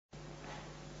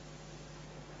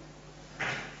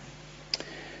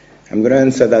I'm going to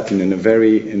answer that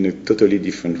in a totally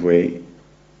different way.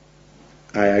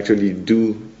 I actually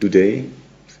do today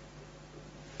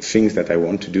things that I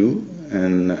want to do,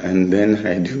 and then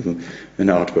I do an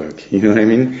artwork. You know what I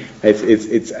mean?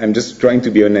 I'm just trying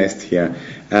to be honest here.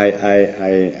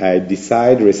 I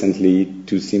decided recently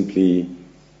to simply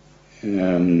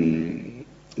do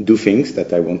things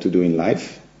that I want to do in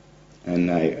life,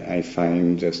 and I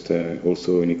find just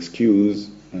also an excuse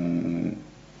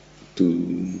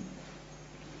to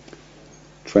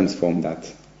transform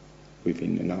that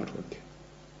within an artwork.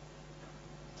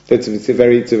 So it's a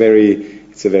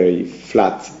very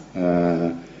flat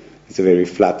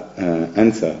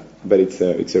answer, but it's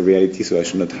a reality, so I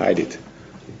should not hide it.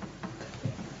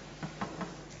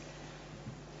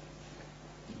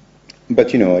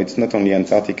 But it's not only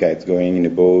Antarctica. It's going in a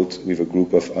boat with a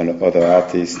group of other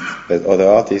artists. There's other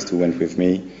artists who went with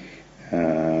me.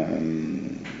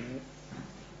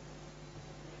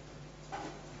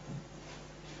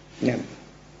 Yeah.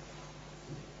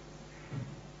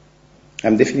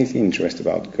 I'm definitely interested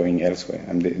about going elsewhere.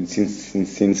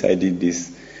 Since I did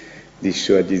this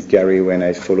show at this gallery when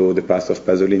I followed the path of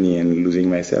Pasolini and losing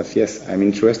myself, yes, I'm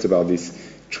interested about this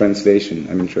translation.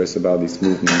 I'm interested about this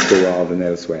movement toward and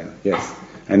elsewhere. Yes,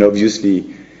 and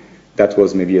obviously that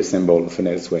was maybe a symbol of an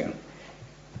elsewhere.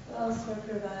 Elsewhere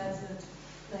provides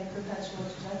a perpetual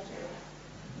trajectory,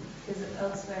 because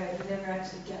elsewhere you never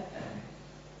actually get there.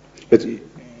 But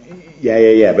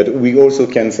yeah. But we also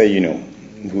can say,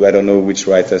 I don't know which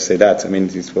writer said that. I mean,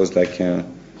 this was like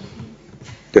who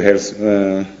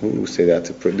said that?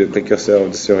 The precursor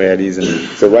of the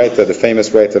surrealism. The writer, the famous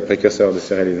writer, precursor of the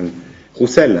surrealism.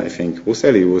 Roussel, I think.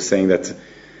 Roussel, he was saying that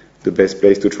the best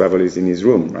place to travel is in his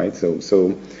room, right?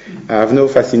 So I have no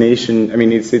fascination. I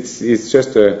mean, it's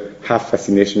just a half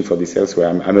fascination for this elsewhere.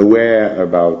 I'm aware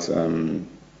about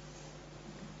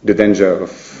the danger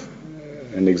of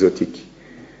an exotic.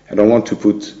 I don't want to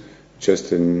put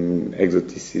just an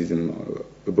exoticism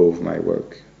above my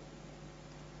work.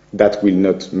 That will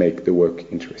not make the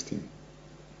work interesting.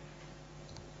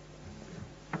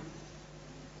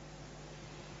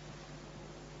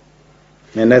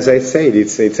 And as I said,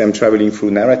 I'm traveling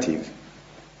through narrative.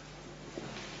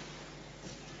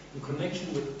 In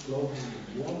connection with global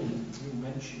warming, you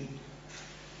mentioned,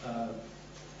 at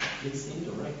least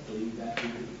indirectly, that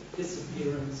with the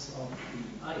disappearance of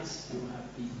the ice, you have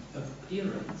the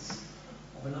appearance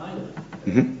of an island.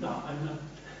 Mm-hmm. Now, I'm not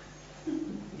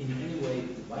in any way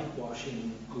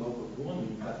whitewashing global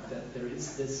warming, but that there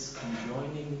is this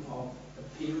conjoining of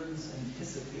appearance and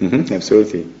disappearance. Mm-hmm,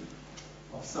 absolutely.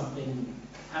 Of something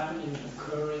happening,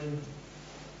 occurring,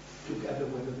 together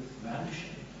with it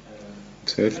vanishing.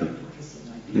 Absolutely. Very interesting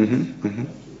idea. Mm-hmm, mm-hmm.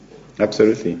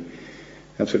 Absolutely.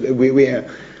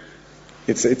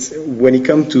 It's when it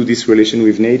comes to this relation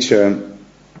with nature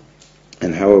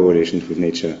and our relations with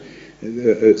nature.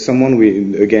 Someone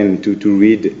to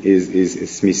read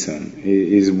is Smithson.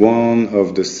 He is one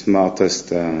of the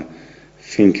smartest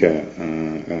thinker.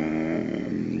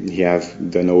 He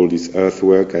have done all this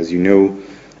earthwork, as you know,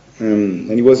 and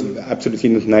he was absolutely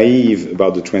not naive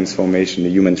about the transformation, the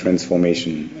human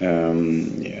transformation.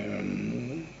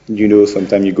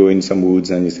 Sometimes you go in some woods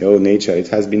and you say, "Oh, nature, it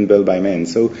has been built by man."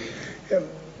 So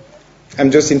I'm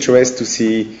just interested to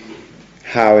see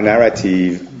how a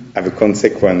narrative have a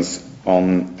consequence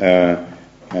on a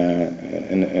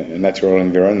natural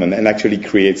environment and actually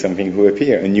create something who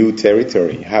appear, a new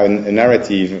territory. How a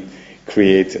narrative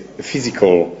creates a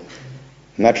physical,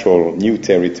 natural, new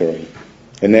territory,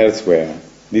 an elsewhere.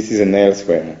 This is an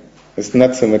elsewhere. It's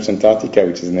not so much Antarctica,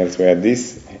 which is an elsewhere.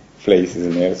 This place is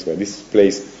an elsewhere. This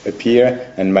place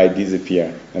appear and might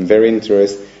disappear. I'm very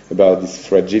interested about this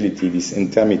fragility, this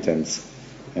intermittence.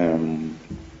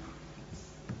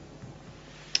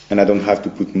 And I don't have to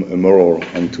put a moral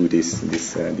onto this.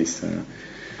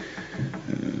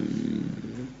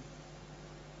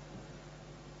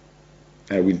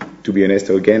 I will, to be honest,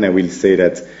 again, I will say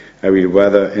that I will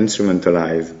rather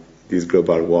instrumentalize this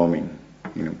global warming,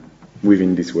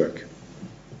 within this work.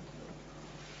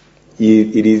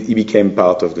 It became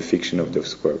part of the fiction of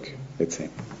this work, let's say.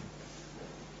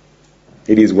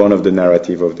 It is one of the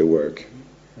narrative of the work.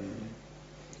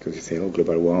 Because you say,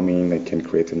 global warming, they can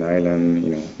create an island,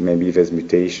 maybe there's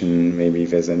mutation, maybe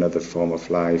there's another form of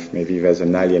life, maybe there's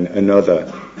an alien,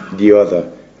 the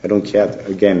other. I don't care.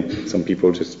 Again, some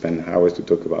people just spend hours to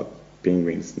talk about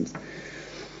penguins.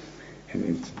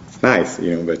 And it's nice,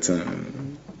 but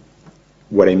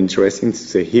what I'm interested in to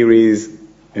say, here is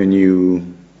an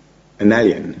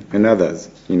alien, others,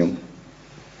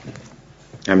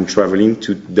 I'm traveling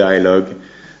to dialogue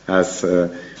as...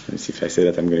 Let's see if I say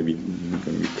that I'm going to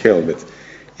be killed, but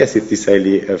yes, it's this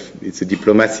idea of, it's a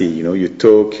diplomacy, you know, you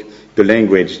talk the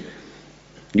language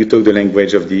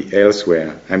of the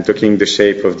elsewhere. I'm talking to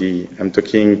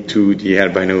the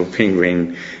albino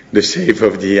penguin, the shape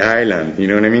of the island, you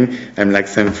know what I mean? I'm like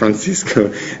San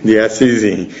Francisco de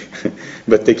Assisi,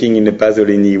 but taking in a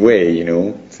Pasolini way, you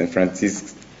know. San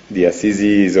Francisco de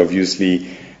Assisi is obviously,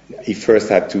 he first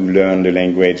had to learn the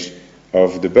language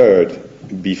of the bird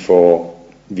before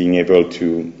being able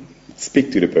to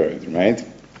speak to the bird, right?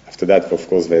 After that, of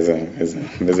course, there's a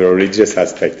religious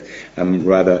aspect. I'm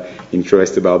rather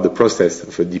interested about the process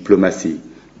of a diplomacy.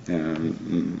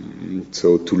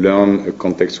 So to learn a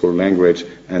contextual language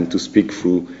and to speak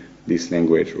through this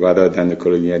language, rather than a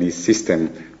colonialist system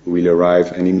who will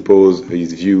arrive and impose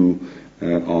his view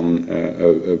on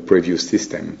a previous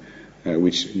system,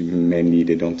 which mainly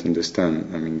they don't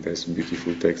understand. I mean, there's a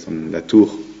beautiful text on La Tour,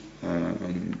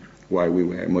 why we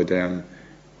were modern.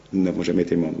 Nous n'avons jamais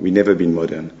été modern. We've never been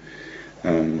modern.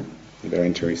 Very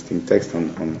interesting text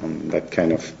on that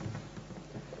kind of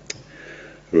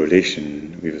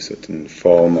relation with a certain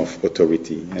form of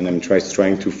authority. And I'm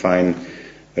trying to find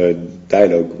a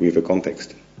dialogue with a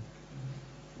context.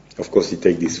 Of course, you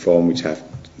take this form which have,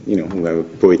 you know, who have a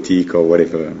poetic or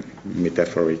whatever,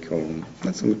 metaphorical,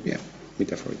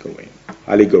 metaphorical way.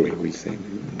 Allegory, we'll say,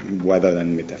 rather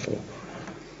than metaphor.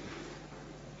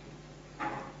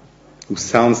 Who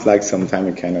sounds like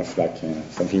sometimes a kind of like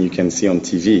something you can see on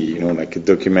TV, you know, like a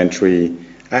documentary.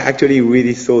 I actually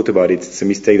really thought about it. It's a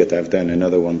mistake that I've done,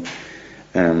 another one.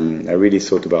 I really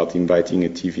thought about inviting a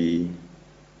TV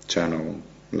channel,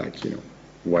 like, you know,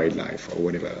 Wildlife or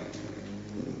whatever.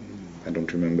 I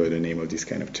don't remember the name of this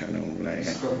kind of channel. Like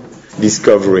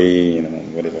Discovery, you know,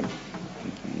 whatever.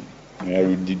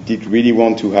 I did really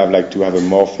want to have a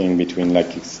morphing between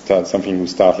something who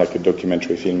starts like a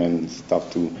documentary film and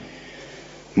start to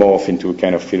morph into a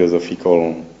kind of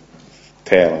philosophical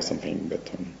tale or something, but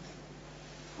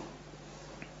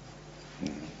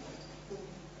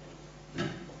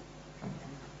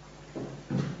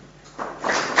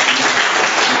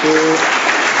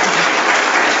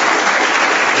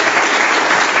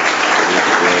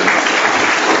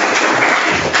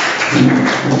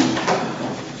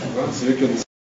wir können